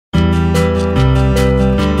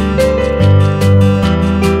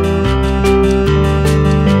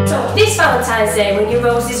guys, when your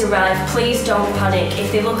roses arrive, please don't panic.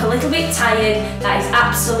 If they look a little bit tired, that is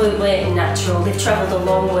absolutely natural. They've travelled a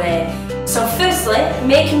long way. So firstly,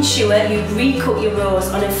 making sure you recut your rose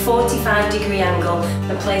on a 45-degree angle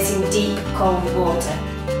and place in deep cold water.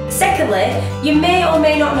 Secondly, you may or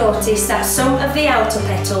may not notice that some of the outer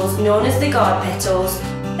petals, known as the guard petals,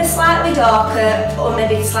 are slightly darker or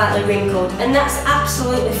maybe slightly wrinkled, and that's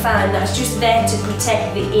absolutely fine. That's just there to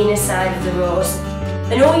protect the inner side of the rose.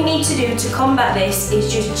 And all you need to do to combat this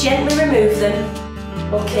is just gently remove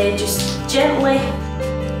them. Okay, just gently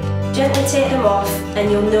take them off,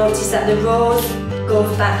 and you'll notice that the rose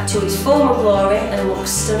goes back to its former glory and looks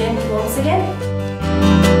stunning once again.